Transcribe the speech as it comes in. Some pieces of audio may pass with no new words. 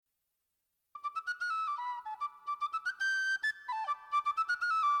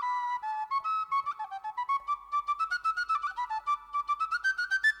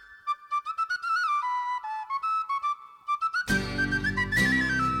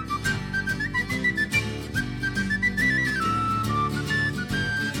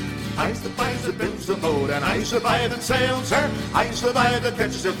I survive that builds a boat, and I survive that sails, sir. I survive that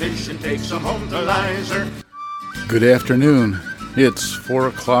catches a fish and takes them home to lie, sir. Good afternoon. It's 4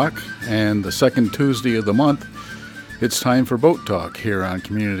 o'clock and the second Tuesday of the month. It's time for Boat Talk here on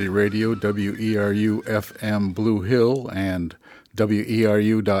Community Radio, WERU FM Blue Hill and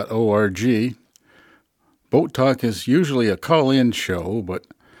WERU.org. Boat Talk is usually a call-in show, but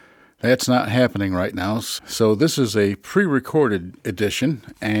that's not happening right now. So this is a pre-recorded edition,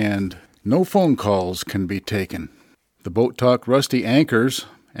 and no phone calls can be taken. The Boat Talk Rusty anchors,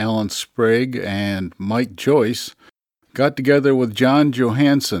 Alan Sprague and Mike Joyce, got together with John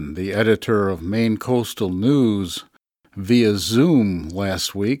Johansson, the editor of Maine Coastal News, via Zoom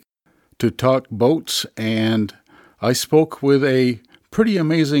last week to talk boats, and I spoke with a pretty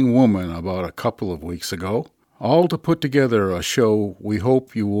amazing woman about a couple of weeks ago, all to put together a show we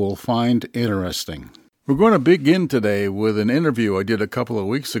hope you will find interesting. We're going to begin today with an interview I did a couple of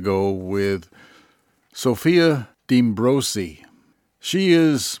weeks ago with Sophia D'Ambrosi. She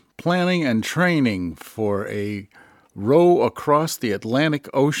is planning and training for a row across the Atlantic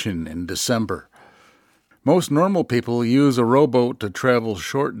Ocean in December. Most normal people use a rowboat to travel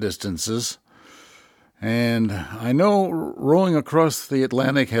short distances, and I know rowing across the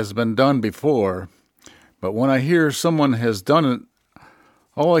Atlantic has been done before, but when I hear someone has done it,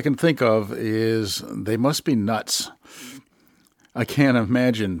 all I can think of is they must be nuts. I can't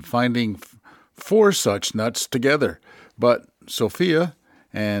imagine finding 4 such nuts together, but Sophia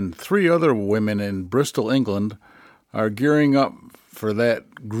and 3 other women in Bristol, England, are gearing up for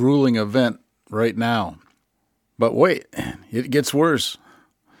that grueling event right now. But wait, it gets worse.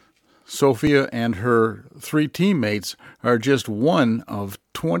 Sophia and her 3 teammates are just one of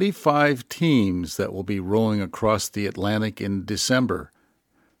 25 teams that will be rowing across the Atlantic in December.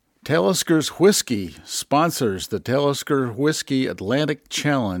 Talisker's Whiskey sponsors the Talisker Whiskey Atlantic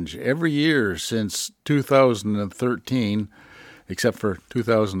Challenge every year since 2013, except for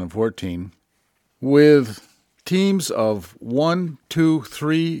 2014, with teams of 1, 2,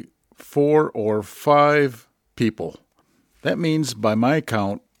 3, 4, or 5 people. That means, by my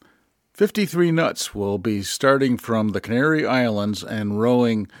count, 53 nuts will be starting from the Canary Islands and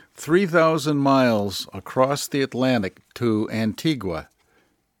rowing 3,000 miles across the Atlantic to Antigua.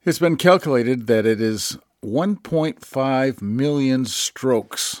 It's been calculated that it is 1.5 million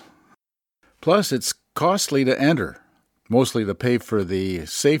strokes. Plus, it's costly to enter, mostly to pay for the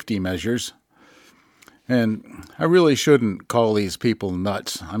safety measures. And I really shouldn't call these people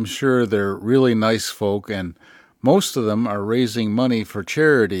nuts. I'm sure they're really nice folk, and most of them are raising money for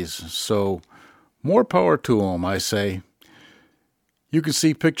charities, so more power to them, I say. You can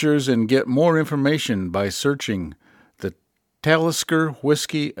see pictures and get more information by searching the Talisker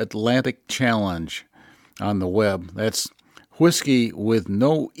Whiskey Atlantic Challenge on the web. That's whiskey with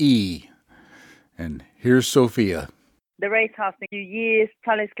no E. And here's Sophia. The race has been a few years.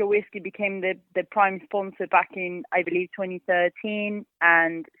 Talisker Whiskey became the prime sponsor back in, I believe, 2013.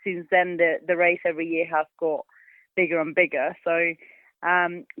 And since then, the race every year has got bigger and bigger. So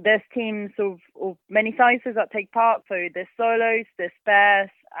there's teams of many sizes that take part. So there's solos, there's pairs,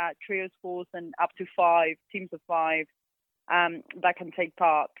 trios, fours, and up to 5, teams of 5 that can take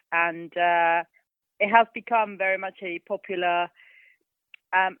part. And it has become very much a popular,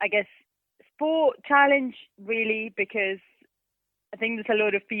 sport challenge, really, because I think there's a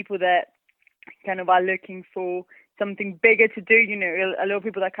lot of people that kind of are looking for something bigger to do. You know, a lot of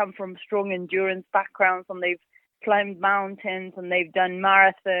people that come from strong endurance backgrounds, and they've climbed mountains and they've done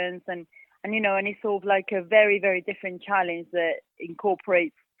marathons, and it's sort of like a very, very different challenge that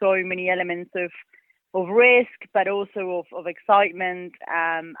incorporates so many elements of risk, but also of excitement,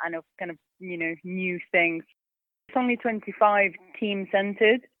 and of kind of, new things. It's only 25 teams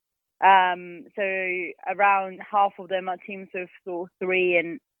entered. So around half of them are teams of sort of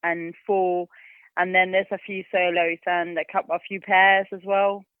 3 and 4, and then there's a few solos and a few pairs as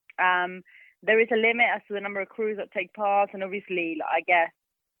well. There is a limit as to the number of crews that take part, and obviously, I guess,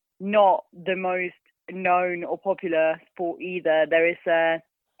 not the most known or popular sport either. There is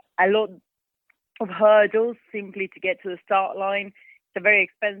a lot of hurdles simply to get to the start line. It's a very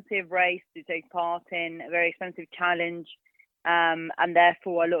expensive race to take part in, a very expensive challenge. And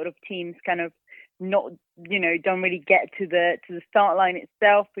therefore a lot of teams kind of not, don't really get to the start line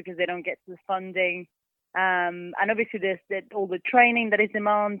itself because they don't get to the funding. And obviously there's all the training that is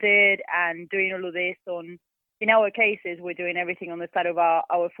demanded, and doing all of this in our cases, we're doing everything on the side of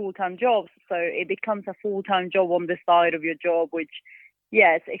our full-time jobs. So it becomes a full-time job on the side of your job, which,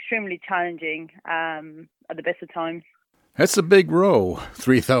 it's extremely challenging at the best of times. That's a big row,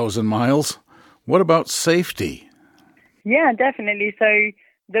 3,000 miles. What about safety? Yeah, definitely. So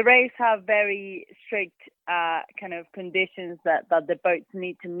the race have very strict kind of conditions that the boats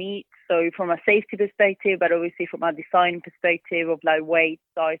need to meet. So from a safety perspective, but obviously from a design perspective of like weight,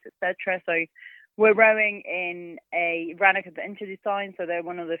 size, etc. So we're rowing in a Rannoch Adventure design. So they're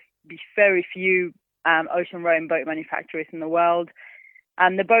one of the very few ocean rowing boat manufacturers in the world.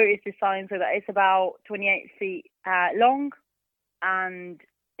 And the boat is designed so that it's about 28 feet long, and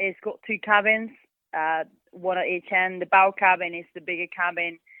it's got two cabins, one at each end. The bow cabin is the bigger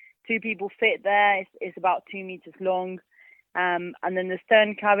cabin. Two people fit there. It's about 2 meters long. And then the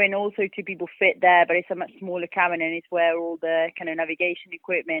stern cabin, also two people fit there, but it's a much smaller cabin, and it's where all the kind of navigation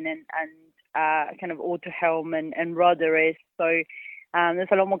equipment and kind of auto helm and rudder is. So there's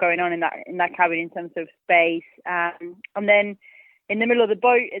a lot more going on in that cabin in terms of space. And then in the middle of the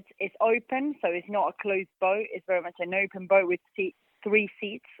boat, it's open, so it's not a closed boat. It's very much an open boat with three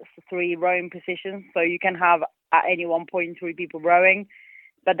seats, so 3 rowing positions. So you can have at any one point 3 people rowing.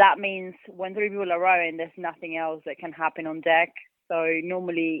 But that means when 3 people are rowing, there's nothing else that can happen on deck. So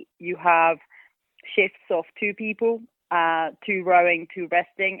normally you have shifts of 2 people, 2 rowing, 2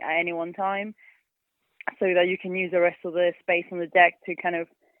 resting at any one time, so that you can use the rest of the space on the deck to kind of,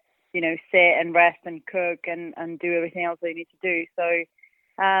 sit and rest and cook and do everything else they need to do. So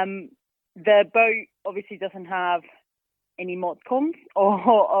the boat obviously doesn't have any modcons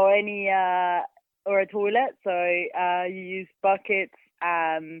or any or a toilet. So you use buckets,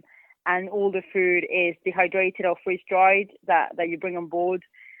 and all the food is dehydrated or freeze dried that you bring on board.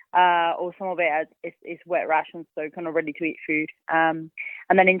 Or some of it is wet rations, so kind of ready to eat food. And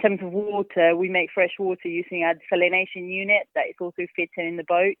then in terms of water, we make fresh water using a desalination unit that is also fitted in the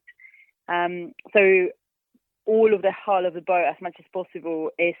boat. So all of the hull of the boat, as much as possible,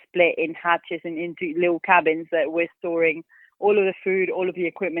 is split in hatches and into little cabins that we're storing all of the food, all of the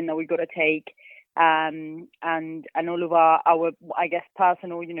equipment that we've got to take, and all of our I guess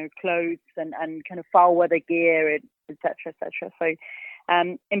personal, clothes and kind of foul weather gear, etc., etc. So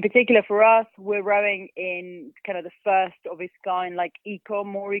in particular for us, we're rowing in kind of the first of its kind, like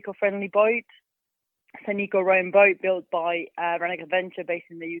more eco-friendly boat. It's an eco-rowing boat built by Rannoch Adventure based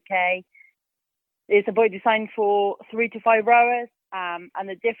in the UK. It's a boat designed for 3 to 5 rowers, and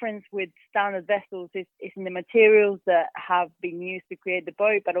the difference with standard vessels is in the materials that have been used to create the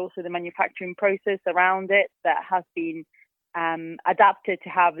boat, but also the manufacturing process around it that has been adapted to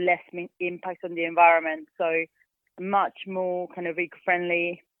have less impact on the environment. So much more kind of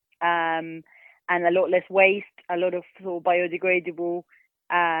eco-friendly, and a lot less waste, a lot of sort of biodegradable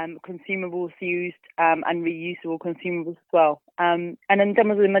consumables used, and reusable consumables as well. And in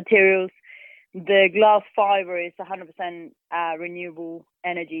terms of the materials, the glass fiber is 100% renewable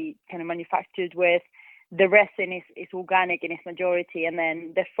energy kind of manufactured with. The resin is organic in its majority, and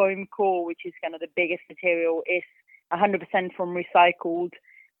then the foam core, which is kind of the biggest material, is 100% from recycled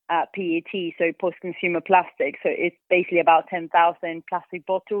PET, so post-consumer plastic. So it's basically about 10,000 plastic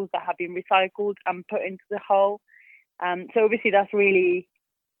bottles that have been recycled and put into the hull. So obviously that's really,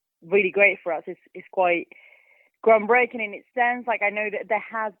 really great for us. It's quite groundbreaking in its sense. Like, I know that there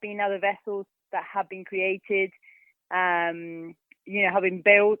has been other vessels that have been created, have been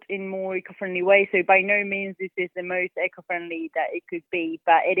built in more eco-friendly ways. So by no means this is the most eco-friendly that it could be,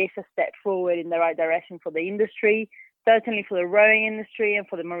 but it is a step forward in the right direction for the industry, certainly for the rowing industry and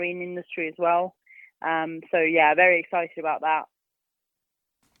for the marine industry as well. So yeah, very excited about that.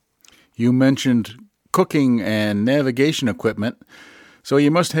 You mentioned cooking and navigation equipment, so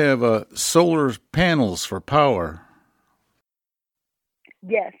you must have solar panels for power.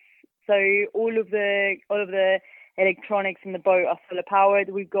 Yes. So all of the electronics in the boat are solar powered.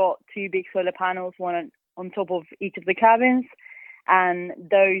 We've got 2 big solar panels, one on top of each of the cabins, and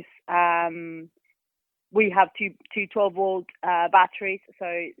those we have two 12-volt batteries. So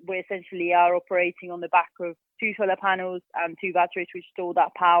we essentially are operating on the back of 2 solar panels and 2 batteries which store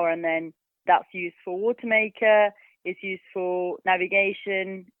that power, and then that's used for water maker, it's used for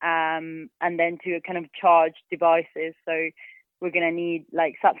navigation, and then to kind of charge devices. So we're going to need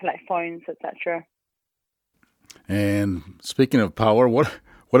like satellite phones, etc. And speaking of power, what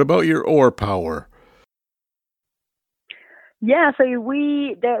about your oar power? Yeah, so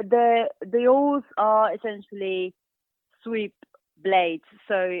the oars are essentially sweep blades.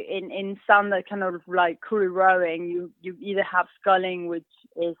 So in standard kind of like crew rowing, you either have sculling, which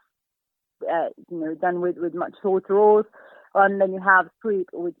is done with much shorter oars, and then you have sweep,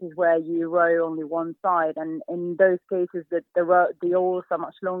 which is where you row only one side. And in those cases, the oars are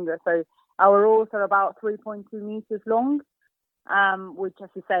much longer. So our oars are about 3.2 meters long, which, as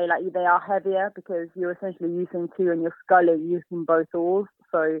you say, like, they are heavier because you're essentially using 2 and you're sculling using both oars.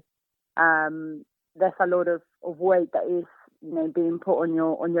 So there's a lot of weight that is being put on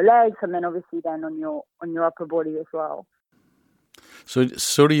your legs, and then obviously then on your upper body as well. So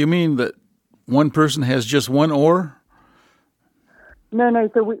do you mean that one person has just one oar? No.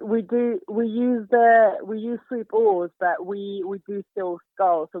 So we use 3 oars, but we do still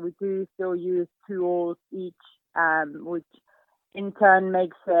scull. So we do still use 2 oars each, which in turn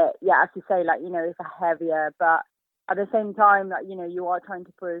makes it, as you say, it's a heavier, but at the same time, you are trying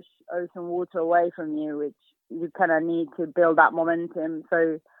to push ocean water away from you, which you kind of need to build that momentum.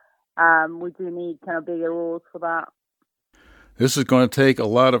 So we do need kind of bigger oars for that. This is going to take a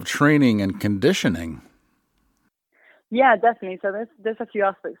lot of training and conditioning. Yeah, definitely. So there's a few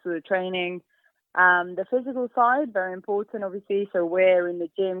aspects to the training. The physical side, very important, obviously. So we're in the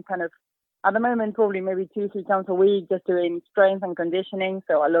gym kind of, at the moment, probably maybe 2-3 times a week, just doing strength and conditioning.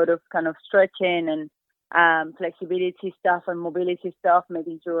 So a lot of kind of stretching and flexibility stuff and mobility stuff,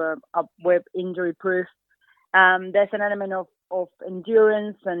 making sure we're injury proof. There's an element of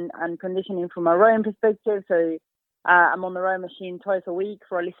endurance and conditioning from a rowing perspective. So I'm on the rowing machine twice a week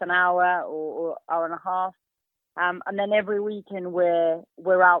for at least an hour or hour and a half. And then every weekend we're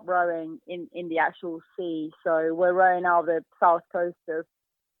out rowing in the actual sea. So we're rowing out the south coast of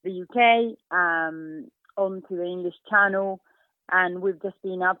the UK onto the English Channel, and we've just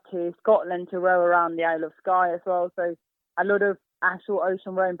been up to Scotland to row around the Isle of Skye as well. So a lot of actual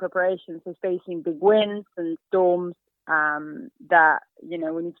ocean rowing preparations is facing big winds and storms that we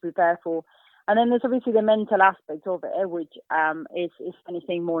need to prepare for. And then there's obviously the mental aspect of it, which is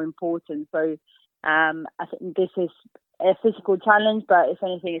anything more important. So I think this is a physical challenge, but if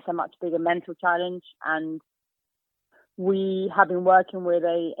anything, it's a much bigger mental challenge. And we have been working with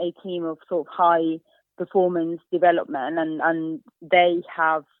a team of sort of high performance development, and they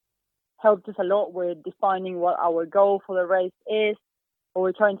have helped us a lot with defining what our goal for the race is, what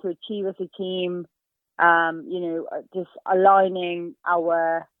we're trying to achieve as a team, just aligning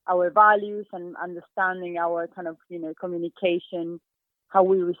our values and understanding our kind of, communication, how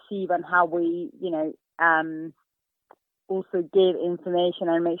we receive and how we, also give information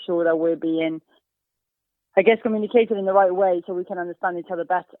and make sure that we're being, communicated in the right way so we can understand each other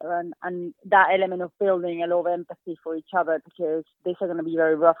better. And that element of building a lot of empathy for each other, because these are going to be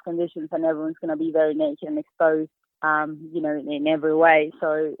very rough conditions and everyone's going to be very naked and exposed, in every way.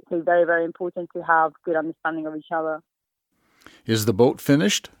 So it's very, very important to have good understanding of each other. Is the boat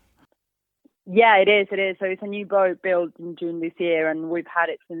finished? Yeah, it is. So it's a new boat built in June this year, and we've had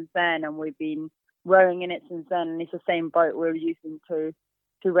it since then, and we've been rowing in it since then. And it's the same boat we're using to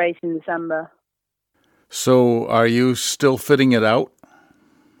race in December. So are you still fitting it out?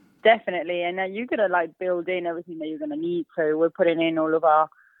 Definitely. And you're going to build in everything that you're going to need. So we're putting in all of our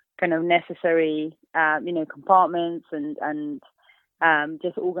kind of necessary, compartments and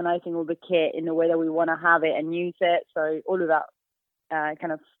just organizing all the kit in the way that we want to have it and use it. So all of that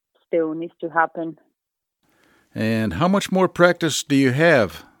kind of still needs to happen. And how much more practice do you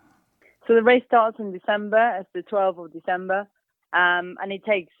have? So the race starts in December. It's the 12th of December. And it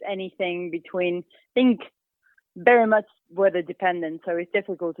takes anything between, I think, very much weather dependent. So it's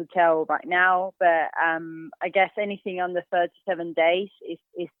difficult to tell right now. But I guess anything under 37 days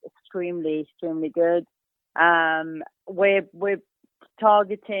is extremely, extremely good. We're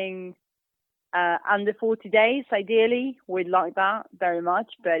targeting under 40 days, ideally. We'd like that very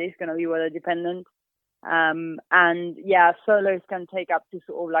much, but it's going to be weather dependent. And solos can take up to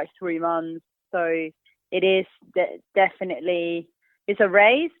sort of 3 months. So it is definitely, it's a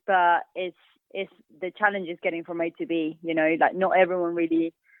race, but it's the challenge is getting from A to B. Not everyone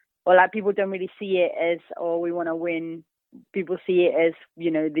really, or people don't really see it as, we want to win. People see it as,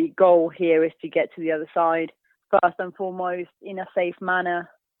 the goal here is to get to the other side first and foremost in a safe manner.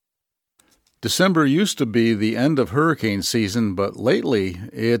 December used to be the end of hurricane season, but lately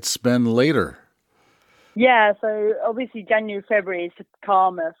it's been later. Yeah, so obviously January, February is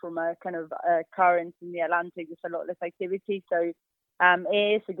calmer from a kind of current in the Atlantic. There's a lot less activity, so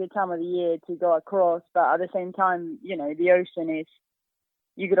it is a good time of the year to go across. But at the same time, the ocean is,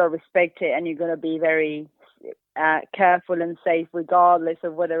 you got to respect it, and you got to be very careful and safe, regardless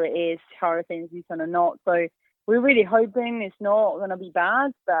of whether it is hurricane season or not. So we're really hoping it's not going to be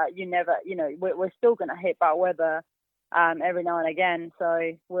bad, but you never, we're still going to hit bad weather every now and again.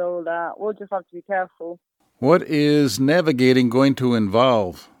 So we'll just have to be careful. What is navigating going to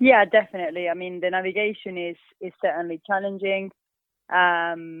involve? Yeah, definitely. I mean, the navigation is certainly challenging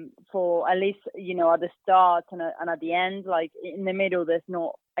for at least, at the start and at the end. In the middle, there's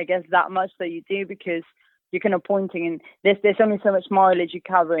not, I guess, that much that you do, because you're kind of pointing, and there's only so much mileage you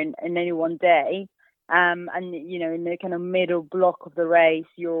cover in any one day. And in the kind of middle block of the race,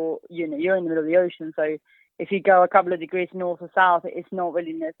 you're in the middle of the ocean, so if you go a couple of degrees north or south, it's not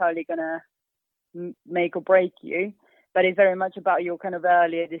really necessarily going to make or break you. But it's very much about your kind of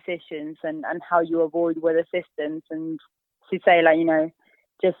earlier decisions and how you avoid weather systems. And to say, like,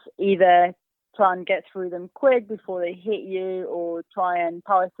 just either try and get through them quick before they hit you, or try and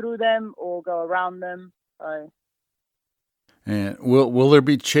power through them, or go around them. So. And will there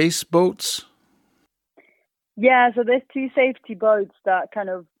be chase boats? Yeah, so there's 2 safety boats that kind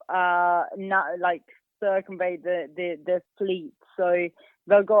of circumvent the fleet. So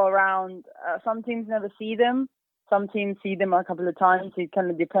they'll go around. Some teams never see them. Some teams see them a couple of times. It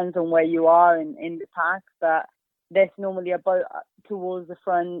kind of depends on where you are in the pack. But there's normally a boat towards the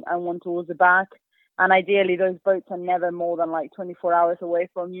front and one towards the back. And ideally, those boats are never more than like 24 hours away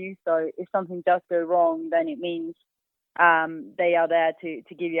from you. So if something does go wrong, then it means they are there to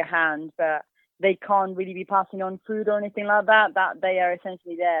give you a hand. But they can't really be passing on food or anything like that. That they are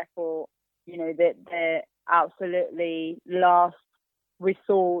essentially there for, the absolutely last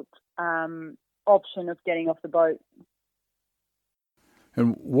resort option of getting off the boat.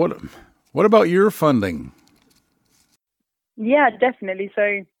 And what about your funding? Yeah, definitely.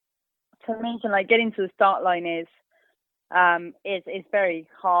 So to mention, like, getting to the start line is very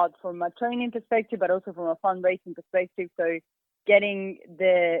hard from a training perspective, but also from a fundraising perspective. So getting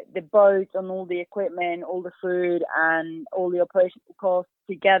the boat and all the equipment, all the food, and all the operational costs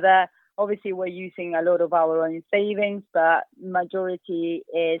together. Obviously, we're using a lot of our own savings, but majority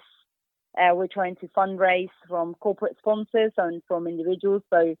is we're trying to fundraise from corporate sponsors and from individuals.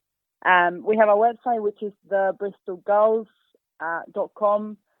 So we have a website, which is the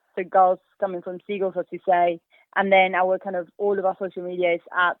bristolgulls.com. So gulls coming from seagulls, as you say. And then all of our social media is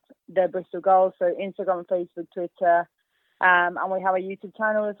at the Bristol Gulls. So Instagram, Facebook, Twitter, and we have a YouTube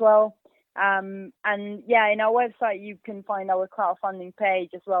channel as well. And yeah, in our website, you can find our crowdfunding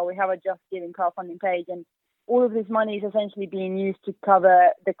page as well. We have a Just Giving crowdfunding page, and all of this money is essentially being used to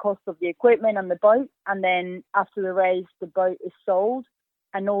cover the cost of the equipment and the boat. And then after the race, the boat is sold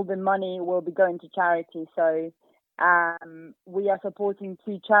and all the money will be going to charity. So we are supporting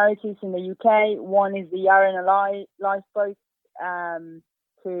 2 charities in the UK. One is the Arena Lifeboat,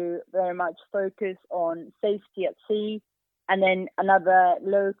 to very much focus on safety at sea. And then another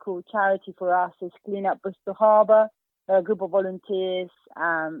local charity for us is Clean Up Bristol Harbour. They're a group of volunteers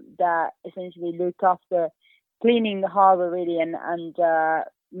that essentially look after cleaning the harbour, really, and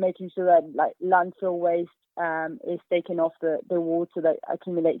making sure that, like, landfill waste is taken off the water that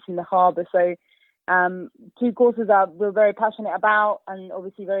accumulates in the harbour. So 2 causes that we're very passionate about, and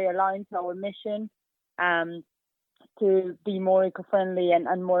obviously very aligned to our mission to be more eco-friendly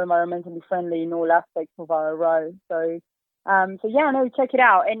and more environmentally friendly in all aspects of our row. So yeah, no, check it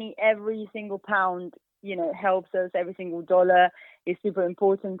out. Every single pound, helps us. Every single dollar is super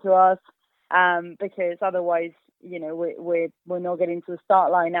important to us, because otherwise, we're not getting to the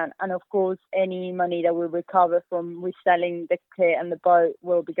start line. And of course, any money that we recover from reselling the kit and the boat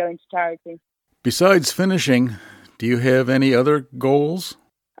will be going to charity. Besides finishing, do you have any other goals?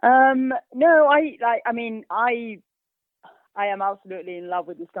 No, I am absolutely in love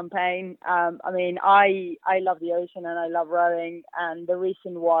with this campaign. I love the ocean and I love rowing. And the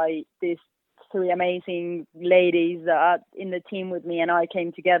reason why these 3 amazing ladies that are in the team with me and I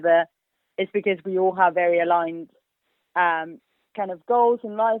came together is because we all have very aligned kind of goals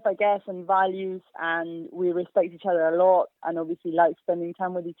in life, I guess, and values, and we respect each other a lot and obviously like spending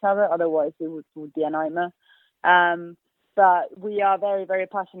time with each other. Otherwise, it would be a nightmare. But we are very, very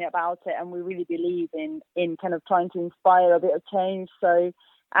passionate about it, and we really believe in kind of trying to inspire a bit of change. So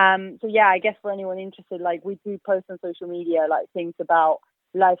yeah, I guess for anyone interested, like, we do post on social media, like, things about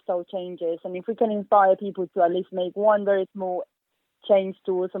lifestyle changes. And if we can inspire people to at least make one very small change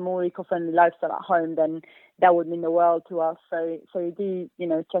towards a more eco-friendly lifestyle at home, then that would mean the world to us. So do,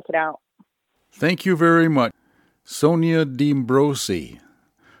 check it out. Thank you very much, Sonia D'Ambrosi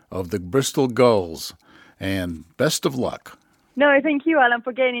of the Bristol Gulls, and best of luck. No, thank you, Alan,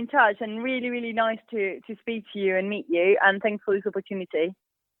 for getting in touch, and really, really nice to speak to you and meet you, and thanks for this opportunity.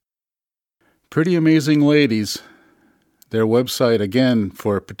 Pretty amazing ladies. Their website, again,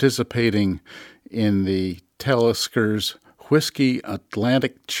 for participating in the Taliskers Whiskey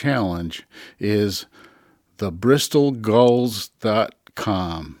Atlantic Challenge is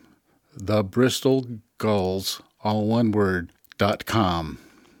thebristolgulls.com. Thebristolgulls, all one word, .com.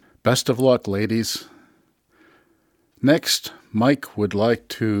 Best of luck, ladies. Next, Mike would like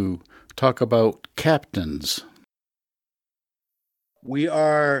to talk about captains. We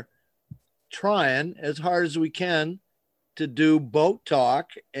are trying as hard as we can to do boat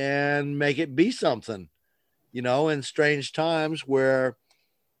talk and make it be something, in strange times where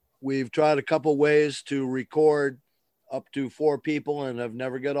we've tried a couple ways to record up to 4 people and have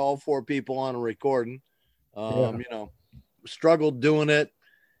never got all 4 people on a recording. You know, struggled doing it,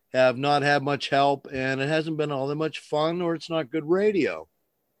 have not had much help, and it hasn't been all that much fun, or it's not good radio.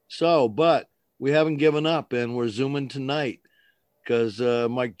 So, but we haven't given up, and we're Zooming tonight because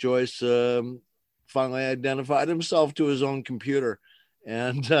Mike Joyce finally identified himself to his own computer.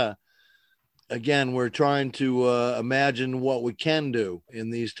 And again, we're trying to imagine what we can do in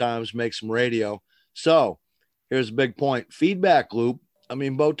these times, make some radio. So here's a big point. Feedback loop. I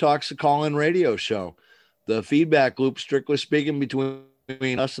mean, Boat Talk's a call-in radio show. The feedback loop, strictly speaking,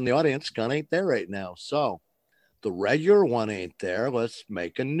 between us and the audience kind of ain't there right now. So the regular one ain't there. Let's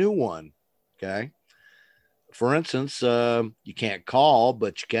make a new one. Okay. For instance, you can't call,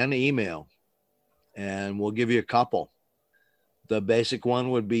 but you can email, and we'll give you a couple. The basic one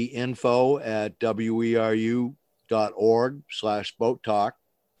would be info@weru.org/boat talk.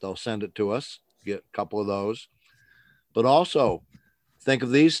 They'll send it to us, get a couple of those. But also think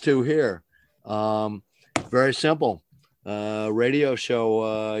of these two here. Very simple. Radio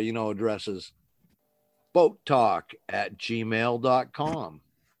show, addresses. boattalk@gmail.com.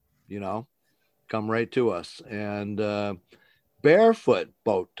 Come right to us. And barefoot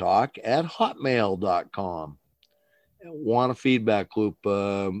boat talk @hotmail.com. Want a feedback loop,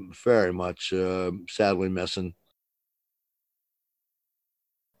 very much sadly missing.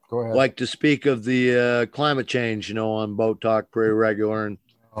 Go ahead. Like to speak of the climate change, on Boat Talk pretty regular. And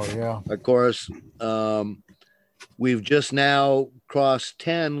of course, we've just now crossed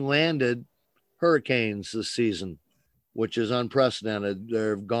 10 landed hurricanes this season, which is unprecedented.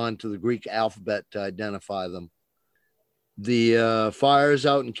 They've gone to the Greek alphabet to identify them. The fires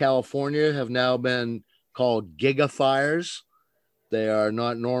out in California have now been called gigafires. They are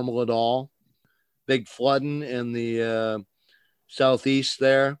not normal at all. Big flooding in the southeast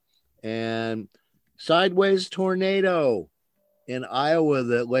there, and sideways tornado in Iowa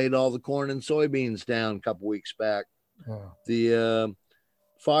that laid all the corn and soybeans down a couple weeks back. The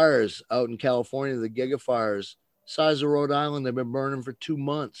fires out in California, the gigafires, size of Rhode Island, they've been burning for 2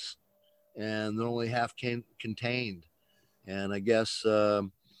 months, and they're only half contained. And I guess,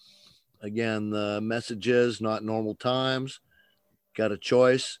 again, the message is not normal times. Got a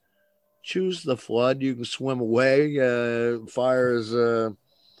choice. Choose the flood. You can swim away. Fire is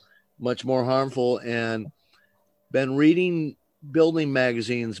much more harmful. And been reading building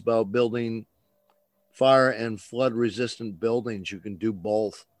magazines about building fire and flood resistant buildings. You can do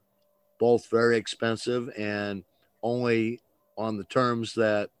both very expensive and only on the terms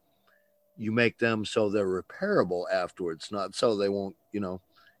that you make them so they're repairable afterwards, not so they won't,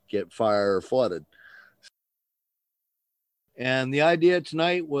 get fire or flooded. And the idea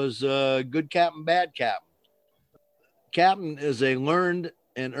tonight was good captain, bad captain. Captain is a learned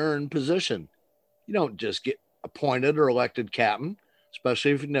and earned position. You don't just get appointed or elected captain,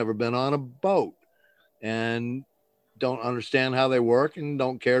 especially if you've never been on a boat and don't understand how they work and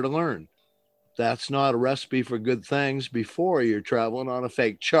don't care to learn. That's not a recipe for good things before you're traveling on a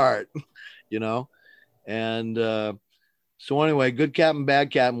fake chart, And so anyway, good captain, bad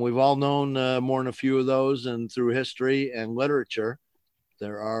captain. We've all known more than a few of those, and through history and literature,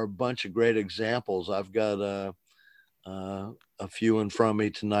 there are a bunch of great examples. I've got a few in front of me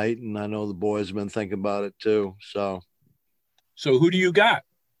tonight, and I know the boys have been thinking about it too. So who do you got?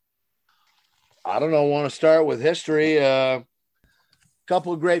 I don't know. I want to start with history.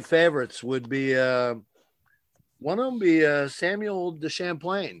 Couple of great favorites would be one of them be Samuel de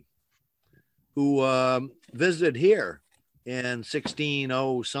Champlain, who visited here in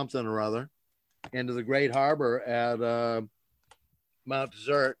 1600 something or other into the great harbor at Mount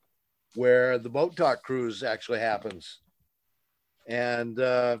Desert, where the Boat Talk cruise actually happens. And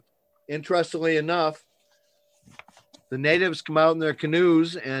interestingly enough, the natives come out in their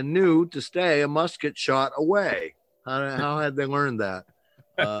canoes and knew to stay a musket shot away. How had they learned that?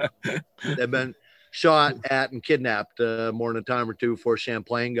 They've been shot at and kidnapped more than a time or two before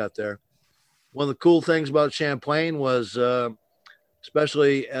Champlain got there. One of the cool things about Champlain was,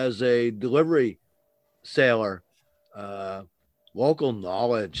 especially as a delivery sailor, local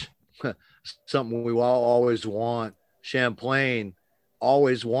knowledge, something we all always want. Champlain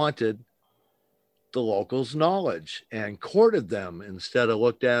always wanted the locals' knowledge and courted them instead of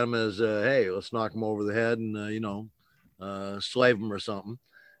looked at them as, hey, let's knock them over the head and, slave them or something.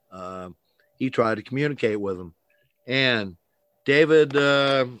 He tried to communicate with them. And David,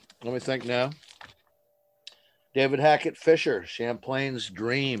 let me think now. David Hackett Fisher, Champlain's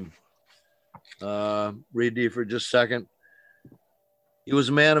Dream. Read to you for just a second. He was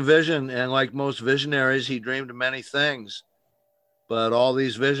a man of vision, and like most visionaries, he dreamed of many things. but all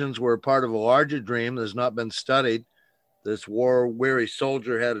these visions were part of a larger dream that has not been studied. This war-weary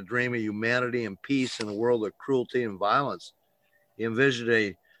soldier had a dream of humanity and peace in a world of cruelty and violence. He envisioned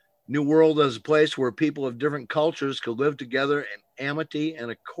a new world as a place where people of different cultures could live together in amity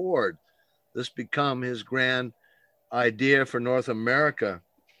and accord. This became his grand idea for North America.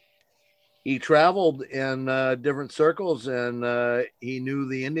 He traveled in different circles, and he knew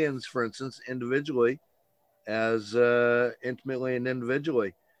the Indians, for instance, individually, as intimately and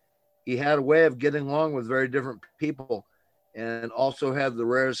individually. He had a way of getting along with very different people, and also had the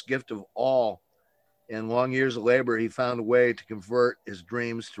rarest gift of all. In long years of labor, he found a way to convert his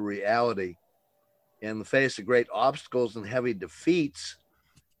dreams to reality. In the face of great obstacles and heavy defeats,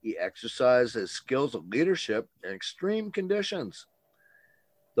 he exercised his skills of leadership in extreme conditions.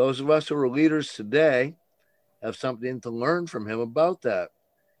 Those of us who are leaders today have something to learn from him about that.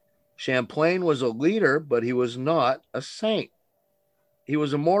 Champlain was a leader, but he was not a saint. He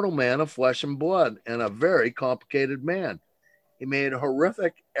was a mortal man of flesh and blood, and a very complicated man. He made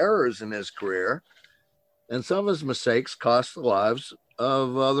horrific errors in his career, and some of his mistakes cost the lives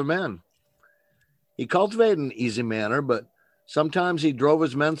of other men. He cultivated an easy manner, but sometimes he drove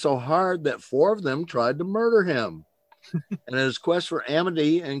his men so hard that 4 of them tried to murder him. And his quest for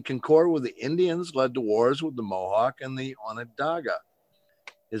amity and concord with the Indians led to wars with the Mohawk and the Onondaga.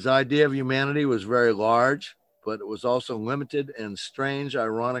 His idea of humanity was very large, but it was also limited in strange,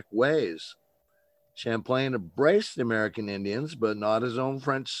 ironic ways. Champlain embraced the American Indians, but not his own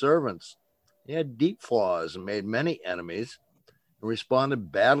French servants. He had deep flaws and made many enemies and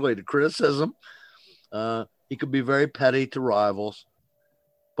responded badly to criticism. He could be very petty to rivals,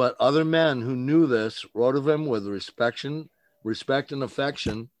 but other men who knew this wrote of him with respect and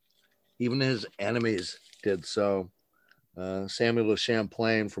affection. Even his enemies did so. Samuel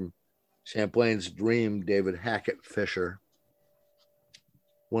Champlain from Champlain's Dream, David Hackett Fisher.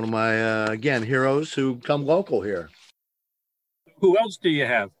 One of my, again, heroes who come local here. Who else do you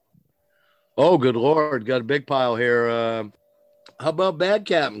have? Oh, good Lord. Got a big pile here. How about Bad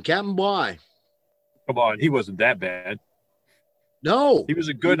Captain? Captain Bligh. Come on, he wasn't that bad. No. He was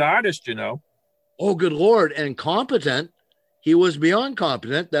a good artist, you know. Oh, good Lord. And competent. He was beyond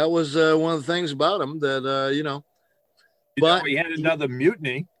competent. That was one of the things about him that, you know. But he had another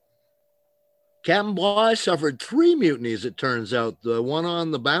mutiny. Captain Bligh suffered 3 mutinies, it turns out. The one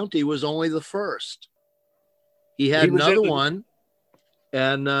on the Bounty was only the first. He had another one,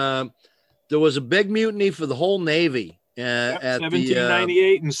 and there was a big mutiny for the whole Navy. At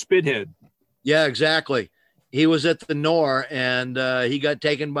 1798 in Spithead. Yeah, exactly. He was at the Nore, and he got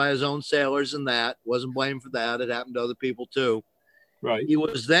taken by his own sailors, and that wasn't blamed for that. It happened to other people too. Right. He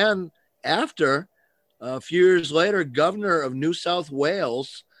was then, after a few years later, governor of New South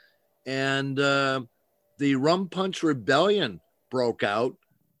Wales, and the Rum Punch Rebellion broke out.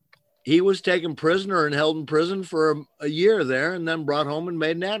 He was taken prisoner and held in prison for a year there, and then brought home and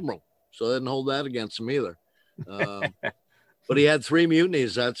made an admiral. So they didn't hold that against him either. But he had 3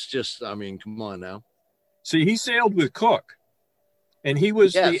 mutinies. That's just, I mean, come on now. See, he sailed with Cook, and he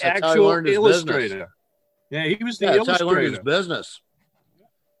was the actual illustrator. Yeah, he was the illustrator. That's how he learned his business.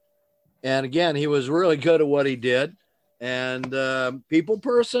 And again, he was really good at what he did. And people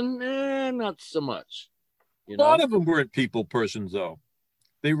person, not so much. A lot of them weren't people persons, though.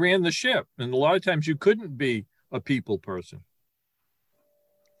 They ran the ship, and a lot of times you couldn't be a people person.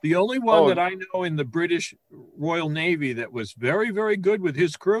 The only one that I know in the British Royal Navy that was very, very good with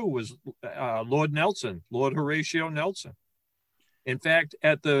his crew was Lord Nelson, Lord Horatio Nelson. In fact,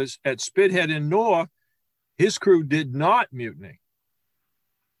 at Spithead in Nore, his crew did not mutiny.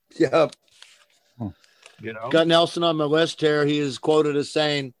 Yep. You know, got Nelson on my list here. He is quoted as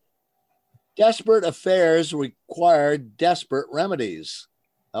saying, "Desperate affairs require desperate remedies."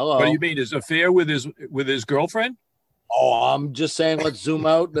 Hello. What do you mean? His affair with his girlfriend? Oh, I'm just saying, let's zoom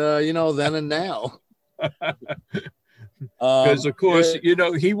out, then and now. Because of course,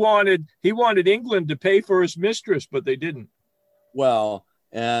 he wanted England to pay for his mistress, but they didn't. Well,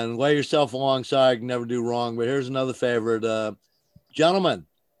 and lay yourself alongside, can never do wrong. But here's another favorite. Gentlemen,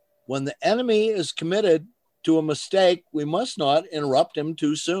 when the enemy is committed to a mistake, we must not interrupt him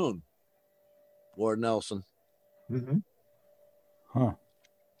too soon. Lord Nelson. Mm-hmm. Huh.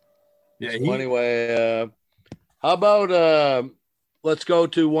 Yeah. So anyway, how about let's go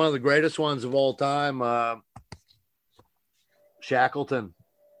to one of the greatest ones of all time, Shackleton.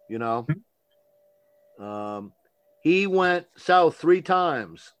 He went south 3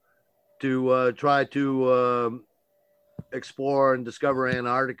 times to try to explore and discover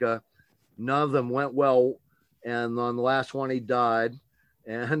Antarctica. None of them went well, and on the last one he died.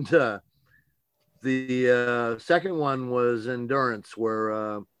 And The second one was Endurance,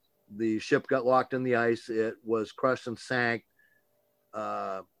 where the ship got locked in the ice. It was crushed and sank.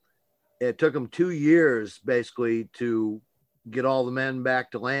 It took them 2 years basically to get all the men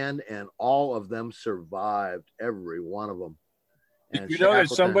back to land, and all of them survived, every one of them. And Did you know that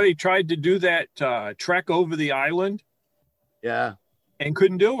somebody tried to do that trek over the island? Yeah. And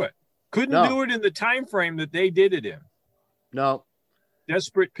couldn't do it. Couldn't do it in the time frame that they did it in. No.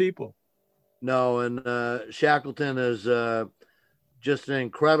 Desperate people. No, and Shackleton is just an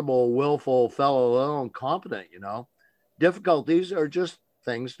incredible, willful fellow, let alone competent, you know. Difficulties are just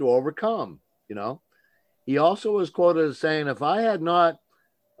things to overcome, you know. He also was quoted as saying, if I had not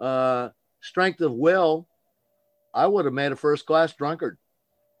strength of will, I would have made a first-class drunkard,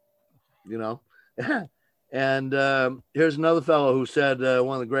 you know. And here's another fellow who said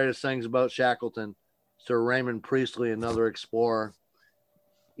one of the greatest things about Shackleton, Sir Raymond Priestley, another explorer.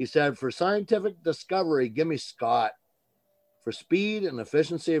 He said, for scientific discovery, give me Scott. For speed and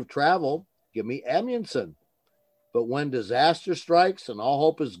efficiency of travel, give me Amundsen. But when disaster strikes and all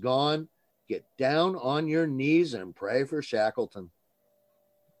hope is gone, get down on your knees and pray for Shackleton.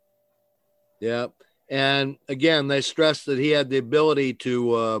 Yeah. And again, they stressed that he had the ability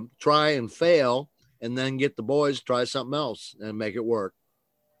to try and fail and then get the boys to try something else and make it work.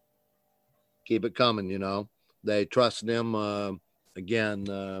 Keep it coming, you know. They trusted him, again,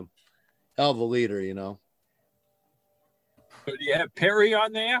 hell of a leader, you know. So do you have Perry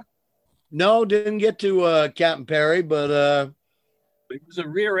on there? No, didn't get to Captain Perry, but he was a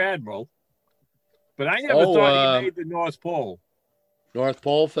rear admiral. But I never thought he made the North Pole. North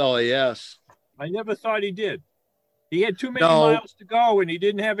Pole fella, yes. I never thought he did. He had too many miles to go, and he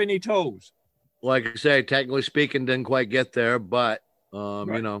didn't have any toes. Like I say, technically speaking, didn't quite get there, but right.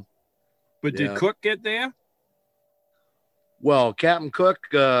 You know. But did Cook get there? Well, Captain Cook,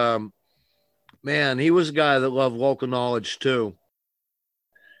 man, he was a guy that loved local knowledge too.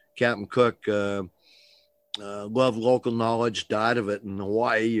 Captain Cook loved local knowledge, died of it in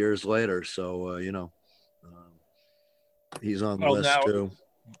Hawaii years later. So, you know, he's on the list too.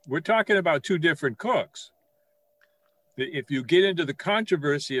 We're talking about two different Cooks. If you get into the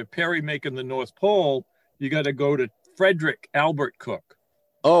controversy of Perry making the North Pole, you got to go to Frederick Albert Cook.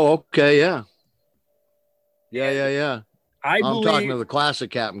 Oh, okay. Yeah. Yeah. I'm talking to the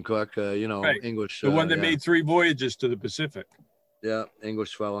classic Captain Cook, you know, right. English. The one that made 3 voyages to the Pacific. Yeah,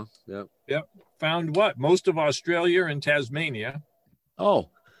 English fella. Yeah. Yep. Found what? Most of Australia and Tasmania. Oh,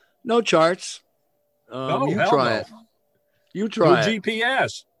 no charts. You try it. You try it.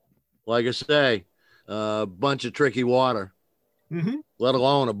 GPS. Like I say, a bunch of tricky water, let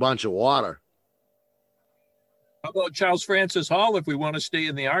alone a bunch of water. How about Charles Francis Hall if we want to stay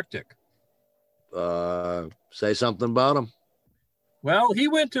in the Arctic? Say something about him. Well,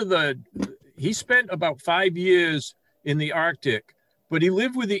 he spent about 5 years in the Arctic, but he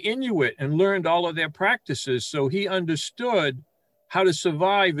lived with the Inuit and learned all of their practices. So he understood how to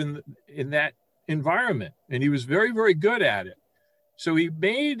survive in that environment. And he was very, very good at it. So he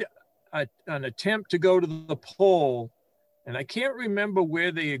made an attempt to go to the pole. And I can't remember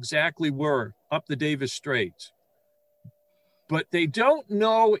where they exactly were, up the Davis Straits. But they don't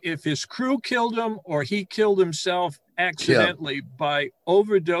know if his crew killed him or he killed himself accidentally by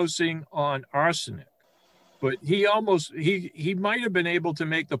overdosing on arsenic. But he might have been able to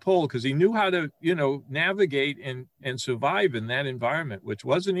make the pole because he knew how to, you know, navigate and survive in that environment, which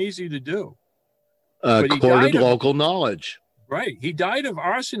wasn't easy to do. Quoted local knowledge. Right. He died of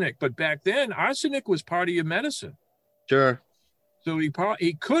arsenic, but back then arsenic was part of your medicine. Sure. So he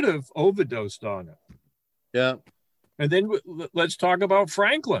could have overdosed on it. Yeah. And then let's talk about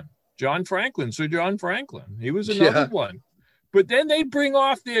Franklin, Sir John Franklin. He was another one. But then they bring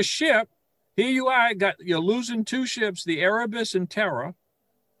off their ship. Here you are, you're losing 2 ships, the Erebus and Terror,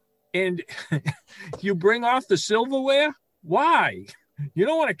 and you bring off the silverware? Why? You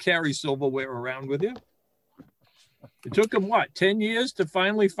don't want to carry silverware around with you. It took them, 10 years to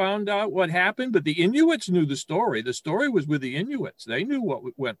finally find out what happened? But the Inuits knew the story. The story was with the Inuits. They knew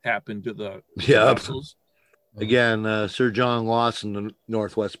what happened to the vessels. Again, Sir John lost in the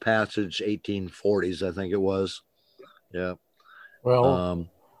Northwest Passage, 1840s, I think it was. Yeah. Well,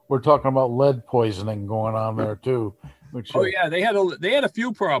 we're talking about lead poisoning going on there too. They had a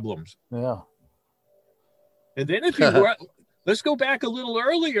few problems. Yeah. And then let's go back a little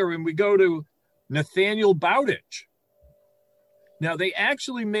earlier and we go to Nathaniel Bowditch. Now they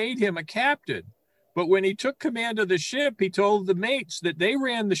actually made him a captain, but when he took command of the ship, he told the mates that they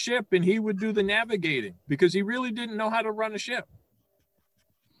ran the ship and he would do the navigating because he really didn't know how to run a ship.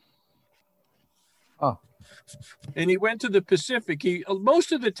 Oh. And he went to the Pacific.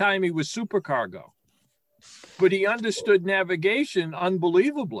 Most of the time he was supercargo, but he understood navigation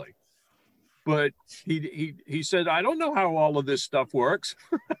unbelievably. But he said, I don't know how all of this stuff works.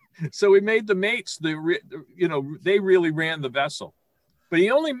 So he made the mates, they really ran the vessel. But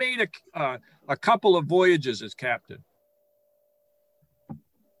he only made a couple of voyages as captain.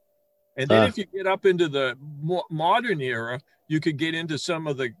 And then if you get up into the modern era, you could get into some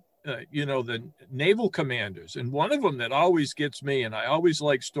of the naval commanders. And one of them that always gets me, and I always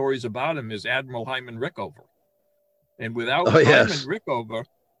like stories about him, is Admiral Hyman Rickover. And without Hyman Rickover,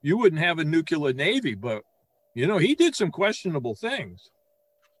 you wouldn't have a nuclear navy. But, he did some questionable things,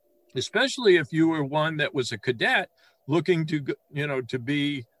 especially if you were one that was a cadet looking to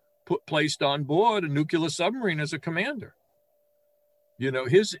be placed on board a nuclear submarine as a commander.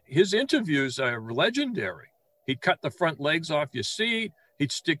 His interviews are legendary. He'd cut the front legs off your seat.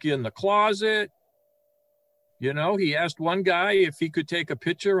 He'd stick you in the closet. He asked one guy if he could take a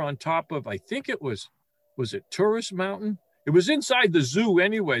picture on top of, I think it was it Tourist Mountain? It was inside the zoo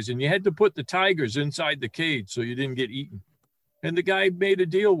anyways, and you had to put the tigers inside the cage so you didn't get eaten. And the guy made a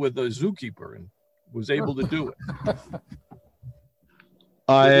deal with the zookeeper and was able to do it.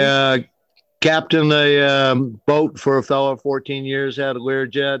 I captained a boat for a fellow 14 years, had a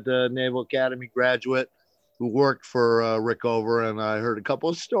Learjet, Naval Academy graduate who worked for Rickover, and I heard a couple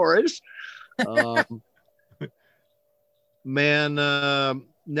of stories. Man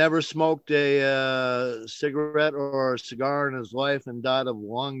never smoked a cigarette or a cigar in his life and died of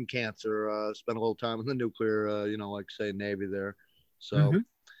lung cancer. Spent a little time in the nuclear, like say Navy there. So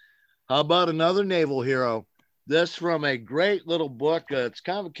how about another naval hero? This from a great little book. It's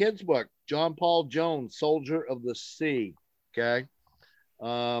kind of a kid's book. John Paul Jones, Soldier of the Sea. Okay.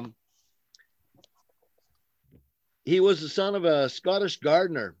 He was the son of a Scottish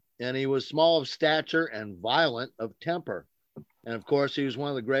gardener, and he was small of stature and violent of temper. And of course, he was one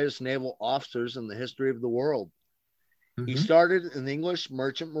of the greatest naval officers in the history of the world. He started in the English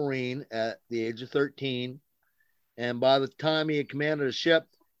Merchant Marine at the age of 13. And by the time he had commanded a ship,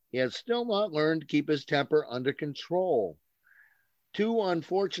 he had still not learned to keep his temper under control. Two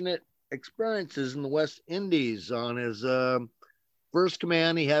unfortunate experiences in the West Indies. On his first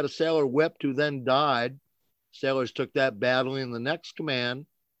command, he had a sailor whipped who then died. Sailors took that badly. In the next command,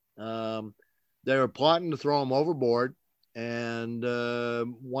 they were plotting to throw him overboard. And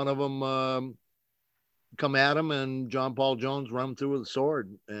one of them come at him, and John Paul Jones run him through with a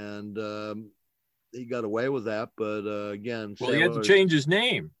sword. And he got away with that. But again, he had to change his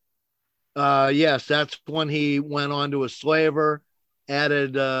name. Yes, that's when he went on to a slaver,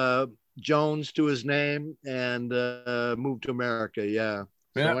 added Jones to his name, and moved to America. Yeah.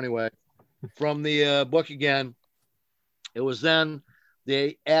 So anyway, from the book again, it was then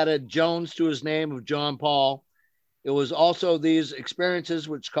they added Jones to his name of John Paul. It was also these experiences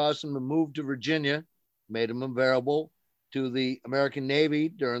which caused him to move to Virginia, made him available to the American Navy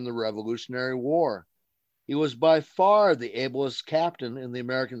during the Revolutionary War. He was by far the ablest captain in the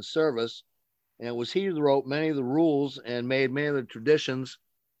American service, and it was he who wrote many of the rules and made many of the traditions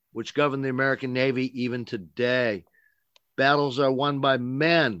which govern the American Navy even today. Battles are won by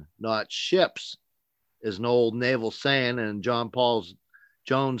men, not ships, is an old naval saying, and John Paul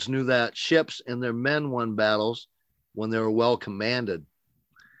Jones knew that ships and their men won battles when they were well commanded.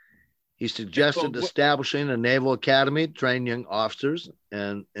 He suggested establishing a naval academy to train young officers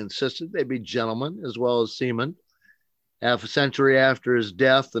and insisted they be gentlemen as well as seamen. Half a century after his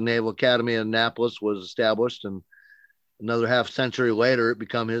death, the Naval Academy in Annapolis was established, and another half century later, it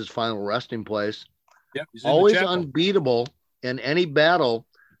became his final resting place. Yep, always unbeatable in any battle,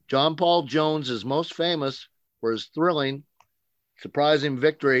 John Paul Jones is most famous for his thrilling, surprising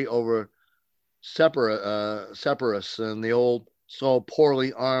victory over Sepphoris and the old, so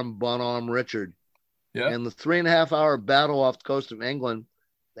poorly armed Bonhomme Richard. Yeah. In the 3.5 hour battle off the coast of England,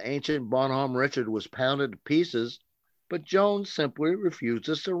 the ancient Bonhomme Richard was pounded to pieces, but Jones simply refused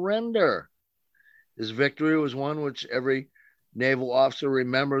to surrender. His victory was one which every naval officer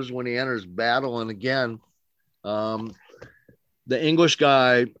remembers when he enters battle. And again, the English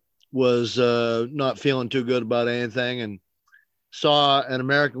guy was not feeling too good about anything and saw an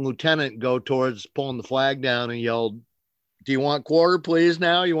American lieutenant go towards pulling the flag down and yelled, "Do you want quarter, please?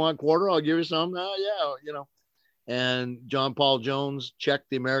 Now you want quarter? I'll give you some." "Oh, yeah, you know." And John Paul Jones checked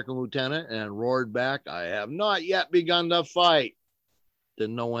the American lieutenant and roared back, "I have not yet begun to fight."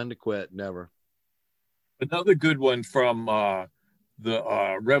 Didn't know when to quit. Never. Another good one from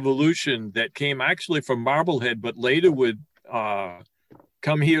the Revolution that came actually from Marblehead, but later would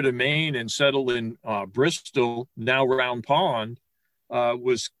come here to Maine and settle in Bristol, now Round Pond,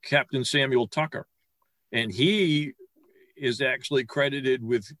 was Captain Samuel Tucker. And he is actually credited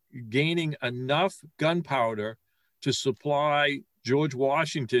with gaining enough gunpowder to supply George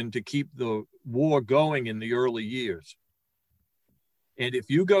Washington to keep the war going in the early years. And if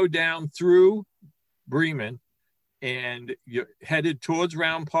you go down through Bremen and you're headed towards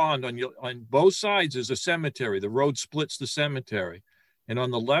Round Pond, on both sides is a cemetery. The road splits the cemetery. And on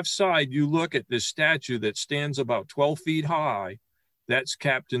the left side, you look at this statue that stands about 12 feet high. That's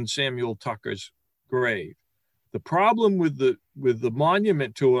Captain Samuel Tucker's grave. The problem with the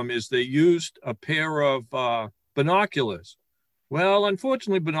monument to him is they used a pair of binoculars. Well,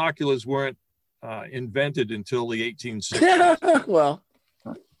 unfortunately, binoculars weren't invented until the 1860s. Well,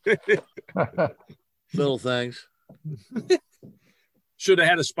 little things. Should have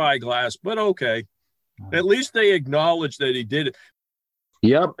had a spyglass, but okay. At least they acknowledged that he did it.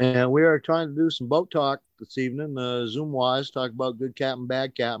 Yep, and we are trying to do some boat talk this evening, Zoom-wise, talk about good captain,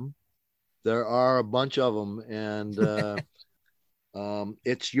 bad captain. There are a bunch of them, and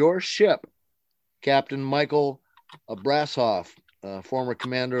it's your ship, Captain Michael Brashoff, former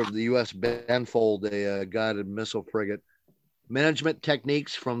commander of the U.S. Benfold, a guided missile frigate. Management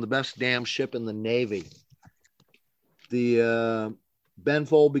techniques from the best damn ship in the Navy. The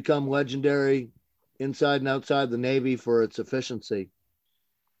Benfold become legendary inside and outside the Navy for its efficiency.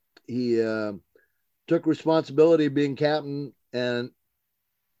 He took responsibility of being captain and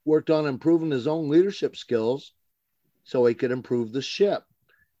worked on improving his own leadership skills so he could improve the ship.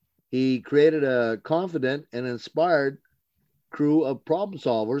 He created a confident and inspired crew of problem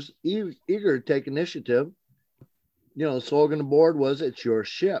solvers, eager to take initiative. You know, the slogan aboard was, "It's your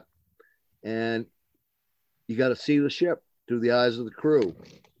ship." And you got to see the ship through the eyes of the crew.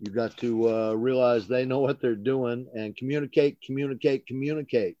 You got to realize they know what they're doing and communicate.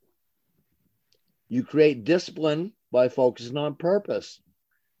 You create discipline by focusing on purpose.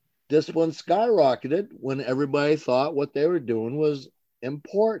 Discipline skyrocketed when everybody thought what they were doing was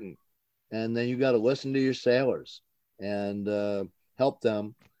important. And then you got to listen to your sailors and help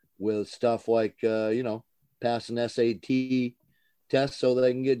them with stuff like, passing SAT tests so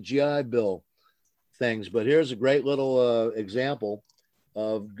they can get GI Bill things. But here's a great little example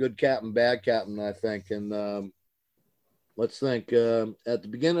of good captain, bad captain, I think. And let's think, at the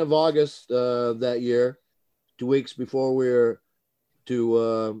beginning of August that year, 2 weeks before we were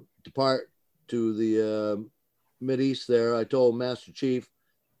to depart to the Mideast there, I told Master Chief,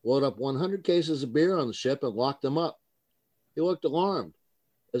 load up 100 cases of beer on the ship and lock them up. He looked alarmed,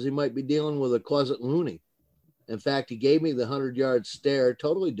 as he might be dealing with a closet loony. In fact, he gave me the 100-yard stare,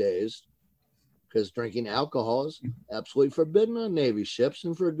 totally dazed, because drinking alcohol is absolutely forbidden on Navy ships,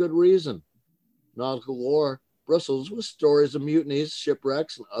 and for a good reason. Nautical lore bristles with stories of mutinies,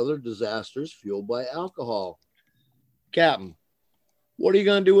 shipwrecks, and other disasters fueled by alcohol. Captain, what are you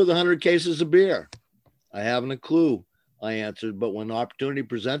going to do with 100 cases of beer? I haven't a clue, I answered, but when opportunity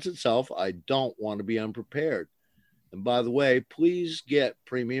presents itself, I don't want to be unprepared. And by the way, please get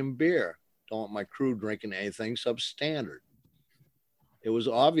premium beer. Don't want my crew drinking anything substandard. It was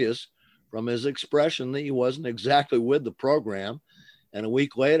obvious from his expression that he wasn't exactly with the program. And a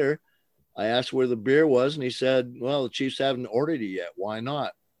week later, I asked where the beer was, and he said, well, the chiefs haven't ordered it yet. Why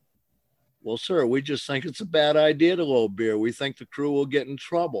not? Well, sir, we just think it's a bad idea to load beer. We think the crew will get in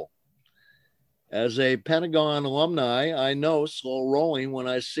trouble. As a Pentagon alumni, I know slow rolling when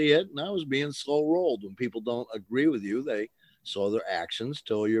I see it, and I was being slow rolled. When people don't agree with you, they slow their actions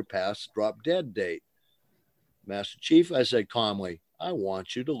till you're past drop dead date. Master Chief, I said calmly, I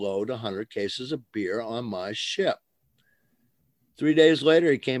want you to load 100 cases of beer on my ship. 3 days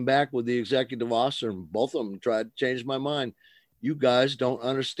later, he came back with the executive officer, and both of them tried to change my mind. You guys don't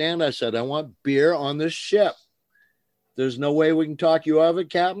understand, I said. I want beer on this ship. There's no way we can talk you out of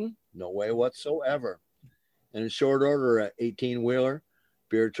it, Captain? No way whatsoever. And in short order, an 18-wheeler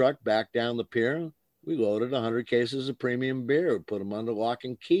beer truck back down the pier. We loaded 100 cases of premium beer, put them under lock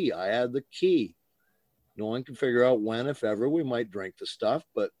and key. I had the key. No one can figure out when, if ever, we might drink the stuff,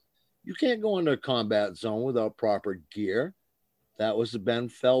 but you can't go into a combat zone without proper gear. That was the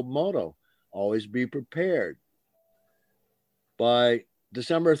Benfold motto. Always be prepared. By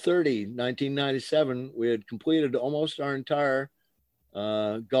December 30, 1997, we had completed almost our entire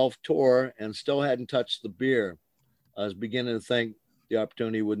Gulf tour and still hadn't touched the beer. I was beginning to think the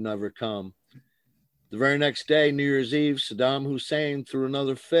opportunity would never come. The very next day, New Year's Eve, Saddam Hussein threw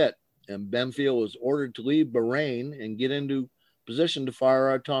another fit, and Benfield was ordered to leave Bahrain and get into position to fire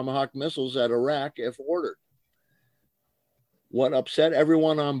our Tomahawk missiles at Iraq if ordered. What upset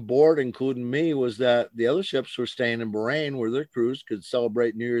everyone on board, including me, was that the other ships were staying in Bahrain where their crews could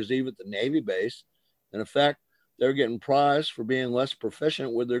celebrate New Year's Eve at the Navy base. In effect, they were getting prized for being less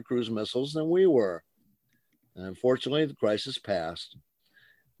proficient with their cruise missiles than we were. And unfortunately, the crisis passed.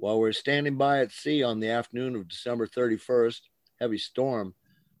 While we were standing by at sea on the afternoon of December 31st, heavy storm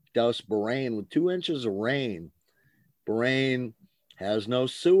doused Bahrain with 2 inches of rain. Bahrain has no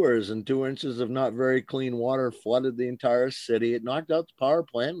sewers, and 2 inches of not very clean water flooded the entire city. It knocked out the power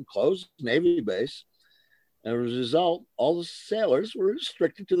plant and closed the Navy base. And as a result, all the sailors were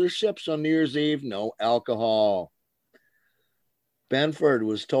restricted to their ships on New Year's Eve. No alcohol. Benford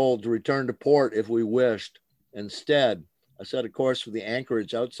was told to return to port if we wished. Instead, I set a course for the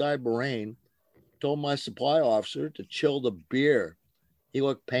anchorage outside Bahrain, told my supply officer to chill the beer. He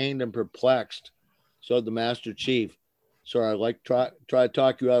looked pained and perplexed. So did the master chief. Sir, I'd like to try to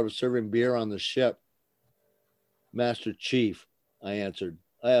talk you out of serving beer on the ship. Master Chief, I answered,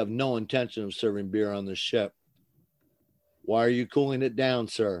 I have no intention of serving beer on the ship. Why are you cooling it down,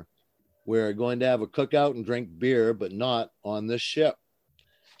 sir? We're going to have a cookout and drink beer, but not on this ship.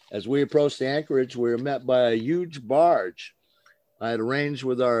 As we approached the anchorage, we were met by a huge barge. I had arranged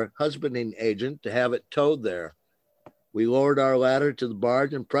with our husbanding agent to have it towed there. We lowered our ladder to the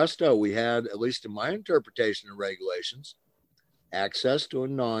barge, and presto, we had, at least in my interpretation of regulations, access to a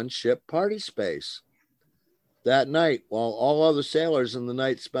non-ship party space. That night, while all other sailors in the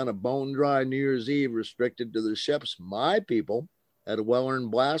night spent a bone-dry New Year's Eve restricted to their ships, my people had a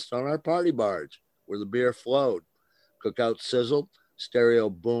well-earned blast on our party barge, where the beer flowed. Cookout sizzled, stereo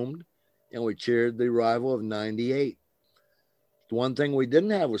boomed, and we cheered the arrival of 98. The one thing we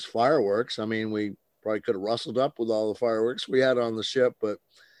didn't have was fireworks. I mean, we probably could have rustled up with all the fireworks we had on the ship, but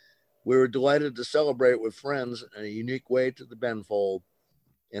we were delighted to celebrate with friends in a unique way to the Benfold,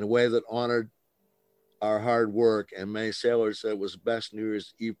 in a way that honored our hard work, and many sailors said it was the best New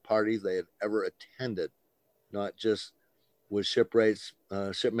Year's Eve party they had ever attended, not just with shipmates,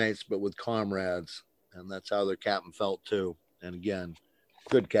 but with comrades. And that's how their captain felt too. And again,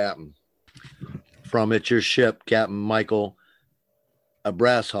 good captain. From It's Your Ship, Captain Michael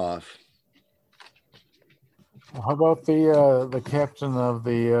Abrashoff. How about the captain of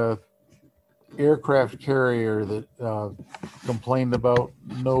the aircraft carrier that complained about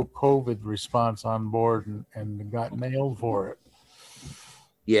no COVID response on board and got nailed for it?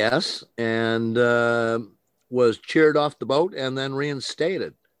 Yes, and was cheered off the boat and then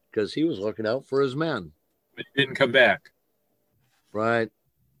reinstated because he was looking out for his men. He didn't come back. Right.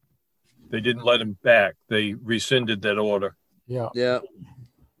 They didn't let him back. They rescinded that order. Yeah. Yeah.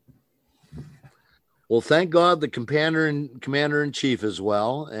 Well, thank God the commander-in-chief as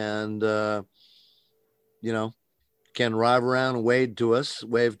well, and can drive around and wave to us,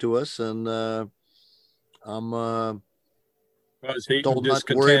 and I'm told not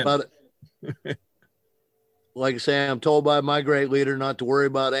to worry about it. Like I say, I'm told by my great leader not to worry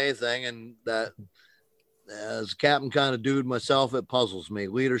about anything, and that as a captain kind of dude myself, it puzzles me.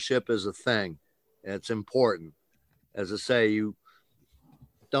 Leadership is a thing. It's important. As I say, you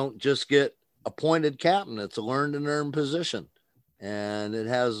don't just get appointed captain. It's a learned and earned position, and it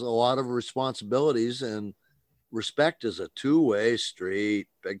has a lot of responsibilities, and respect is a two-way street,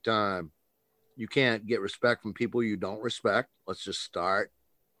 big time. You can't get respect from people you don't respect. Let's just start.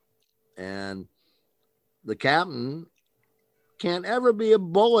 And the captain can't ever be a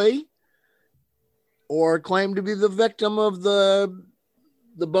bully or claim to be the victim of the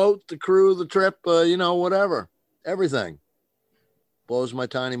boat, the crew, the trip, whatever. Everything blows my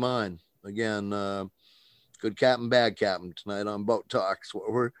tiny mind. Again, good captain, bad captain tonight on Boat Talks,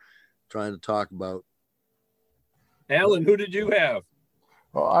 what we're trying to talk about. Alan, who did you have?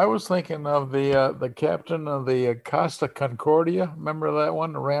 Well, I was thinking of the captain of the Costa Concordia. Remember that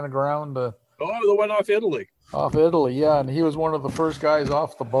one that ran aground? The one off Italy. Off Italy, yeah. And he was one of the first guys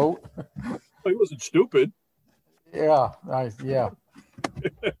off the boat. He wasn't stupid. Yeah.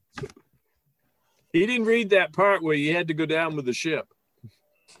 He didn't read that part where you had to go down with the ship.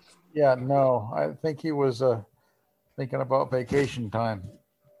 Yeah, no. I think he was thinking about vacation time.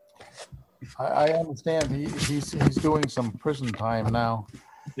 I understand he's doing some prison time now.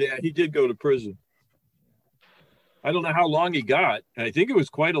 Yeah, he did go to prison. I don't know how long he got. I think it was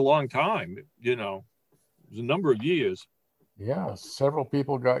quite a long time. It was a number of years. Yeah, several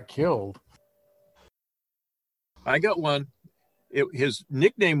people got killed. I got one. His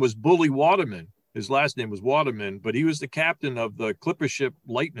nickname was Bully Waterman. His last name was Waterman, but he was the captain of the clipper ship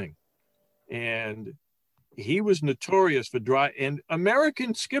Lightning. And he was notorious for and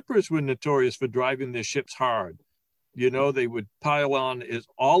American skippers were notorious for driving their ships hard. They would pile on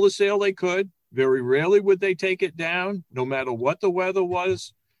all the sail they could. Very rarely would they take it down, no matter what the weather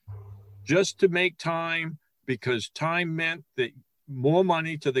was, just to make time, because time meant that more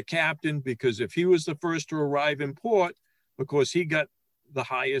money to the captain, because if he was the first to arrive in port, of course, he got the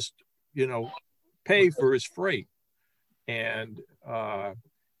highest, pay for his freight. And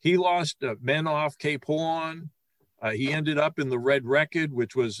he lost men off Cape Horn. He ended up in the Red Record,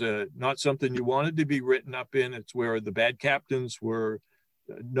 which was not something you wanted to be written up in. It's where the bad captains were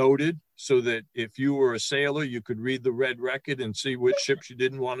noted, so that if you were a sailor, you could read the Red Record and see which ships you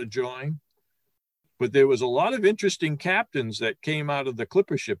didn't want to join. But there was a lot of interesting captains that came out of the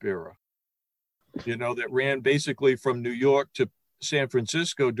clipper ship era, that ran basically from New York to San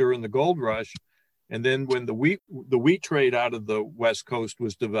Francisco during the gold rush. And then when the wheat trade out of the West Coast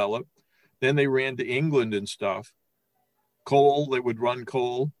was developed, then they ran to England and stuff. Coal, they would run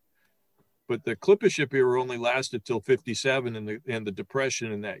coal. But the clipper ship era only lasted till 57 and the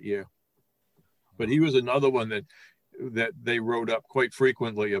Depression in that year. But he was another one that they wrote up quite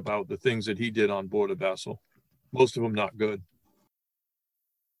frequently about the things that he did on board a vessel. Most of them not good.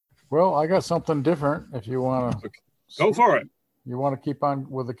 Well, I got something different if you want to. Okay. Go for it. You want to keep on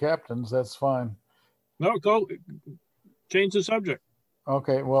with the captains, that's fine. No, go change the subject.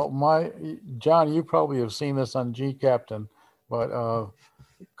 Okay, well, John, you probably have seen this on G Captain, but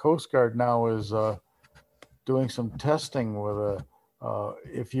Coast Guard now is doing some testing with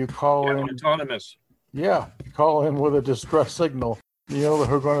if you call in autonomous. Yeah, call in with a distress signal. That who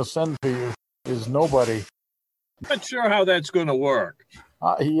are going to send to you is nobody. Not sure how that's going to work.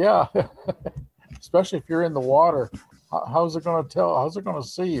 Yeah, especially if you're in the water. How's it going to tell? How's it going to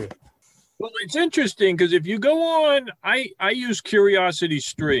see you? Well, it's interesting because if you go on, I use Curiosity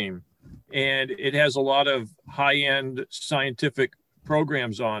Stream, and it has a lot of high-end scientific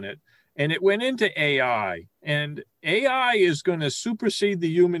programs on it. And it went into AI, and AI is going to supersede the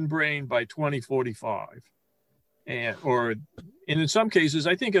human brain by 2045. And in some cases,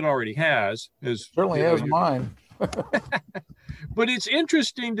 I think it already has. Certainly has mine. But it's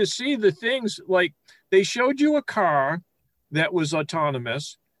interesting to see the things, like they showed you a car that was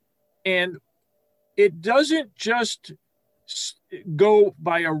autonomous, and it doesn't just go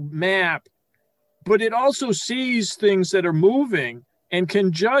by a map, but it also sees things that are moving and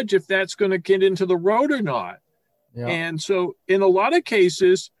can judge if that's going to get into the road or not. Yeah. And so in a lot of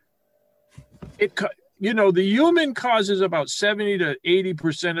cases, the human causes about 70 to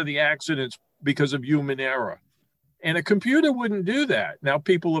 80% of the accidents because of human error. And a computer wouldn't do that. Now,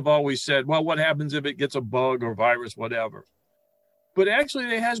 people have always said, well, what happens if it gets a bug or virus, whatever? But actually,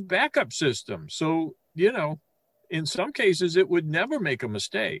 it has backup systems. So, in some cases, it would never make a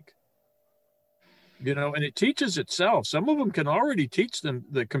mistake. And it teaches itself. Some of them can already teach them.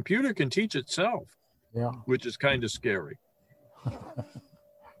 The computer can teach itself, which is kind of scary.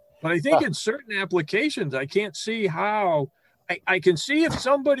 But I think in certain applications, I can't see how. I can see if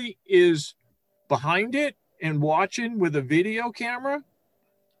somebody is behind it and watching with a video camera,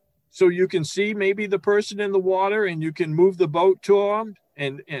 so you can see maybe the person in the water and you can move the boat to them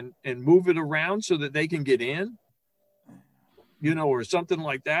and move it around so that they can get in, or something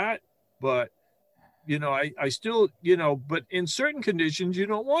like that. But I still, but in certain conditions, you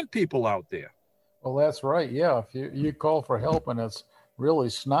don't want people out there. Well, that's right. Yeah. If you call for help and it's really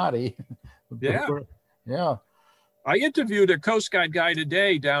snotty. Yeah. Yeah. I interviewed a Coast Guard guy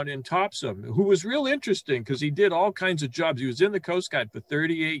today down in Topsom who was real interesting because he did all kinds of jobs. He was in the Coast Guard for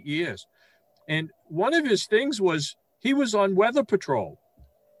 38 years. And one of his things was he was on weather patrol.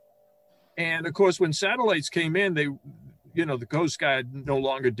 And of course, when satellites came in, the Coast Guard no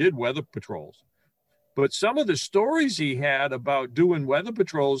longer did weather patrols. But some of the stories he had about doing weather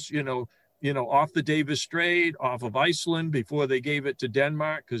patrols, off the Davis Strait, off of Iceland before they gave it to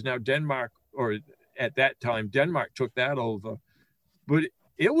Denmark, because now Denmark, or at that time, Denmark took that over. But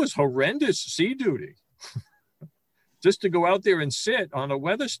it was horrendous sea duty just to go out there and sit on a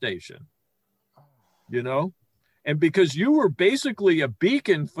weather station, and because you were basically a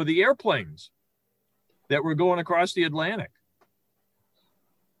beacon for the airplanes that were going across the Atlantic.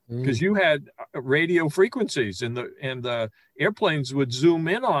 Because you had radio frequencies and the airplanes would zoom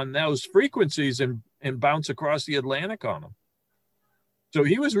in on those frequencies and bounce across the Atlantic on them. So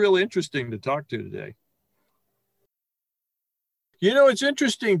he was really interesting to talk to today. It's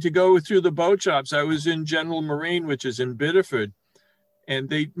interesting to go through the boat shops. I was in General Marine, which is in Biddeford, and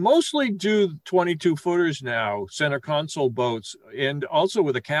they mostly do 22 footers now, center console boats, and also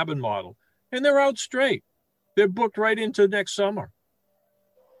with a cabin model. And they're out straight. They're booked right into next summer.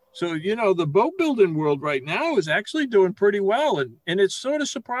 So, the boat building world right now is actually doing pretty well. And it's sort of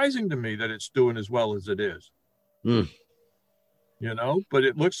surprising to me that it's doing as well as it is. But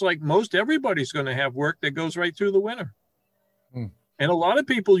it looks like most everybody's going to have work that goes right through the winter. And a lot of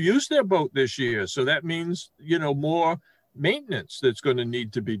people use their boat this year. So that means, more maintenance that's going to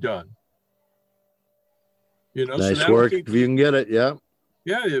need to be done. Nice work if you can get it. Yeah.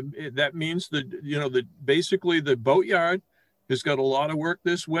 Yeah, that means that, that basically the boatyard has got a lot of work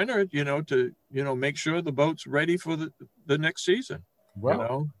this winter, to, make sure the boat's ready for the next season.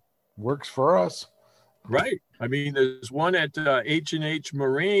 Well, works for us. Right. I mean, there's one at H&H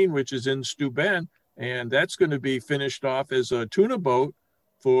Marine, which is in Steuben, and that's going to be finished off as a tuna boat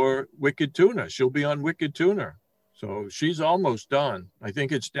for Wicked Tuna. She'll be on Wicked Tuna. So she's almost done. I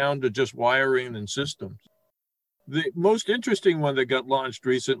think it's down to just wiring and systems. The most interesting one that got launched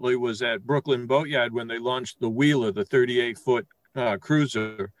recently was at Brooklyn Boatyard when they launched the Wheeler, the 38-foot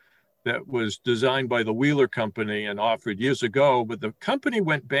cruiser that was designed by the Wheeler Company and offered years ago. But the company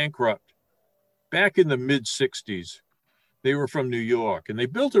went bankrupt back in the mid-'60s. They were from New York, and they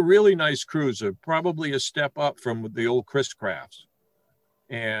built a really nice cruiser, probably a step up from the old Chris Crafts.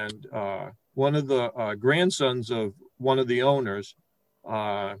 And one of the grandsons of one of the owners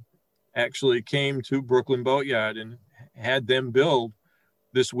actually came to Brooklyn Boatyard and had them build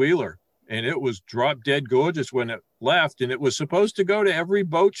this Wheeler. And it was drop dead gorgeous when it left. And it was supposed to go to every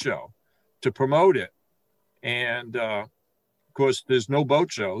boat show to promote it. And of course, there's no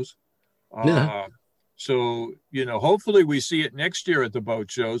boat shows. So, hopefully we see it next year at the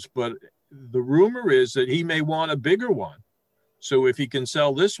boat shows. But the rumor is that he may want a bigger one. So if he can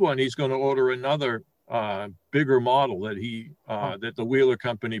sell this one, he's going to order another bigger model that that the Wheeler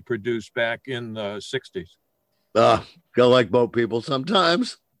Company produced back in the 60s. Go like boat people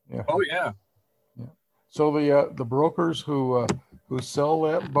sometimes. Yeah. Oh yeah. So the brokers who sell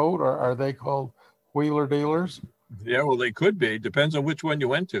that boat are they called wheeler dealers? Yeah, well they could be. Depends on which one you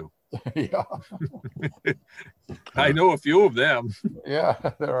went to. Yeah. I know a few of them. Yeah,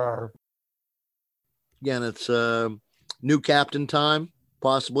 there are. Again, it's new captain time,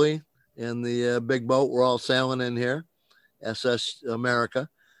 possibly, in the big boat we're all sailing in here, SS America.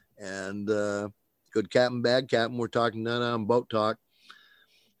 And good captain, bad captain. We're talking now on Boat Talk.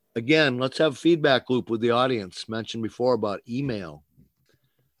 Again, let's have a feedback loop with the audience. Mentioned before about email.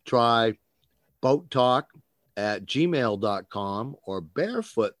 Try boattalk@gmail.com or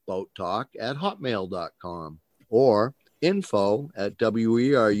barefootboattalk@hotmail.com or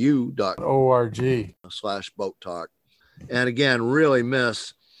info@weru.org/boattalk. And again, really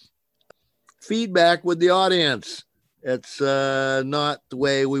miss feedback with the audience. It's not the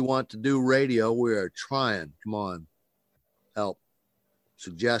way we want to do radio. We are trying. Come on. Help.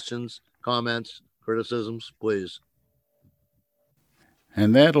 Suggestions, comments, criticisms, please.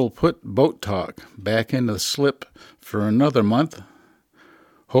 And that'll put Boat Talk back in the slip for another month.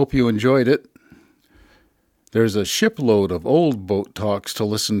 Hope you enjoyed it. There's a shipload of old Boat Talks to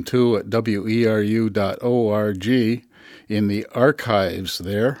listen to at weru.org in the archives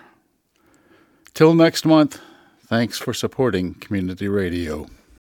there. Till next month, thanks for supporting community radio.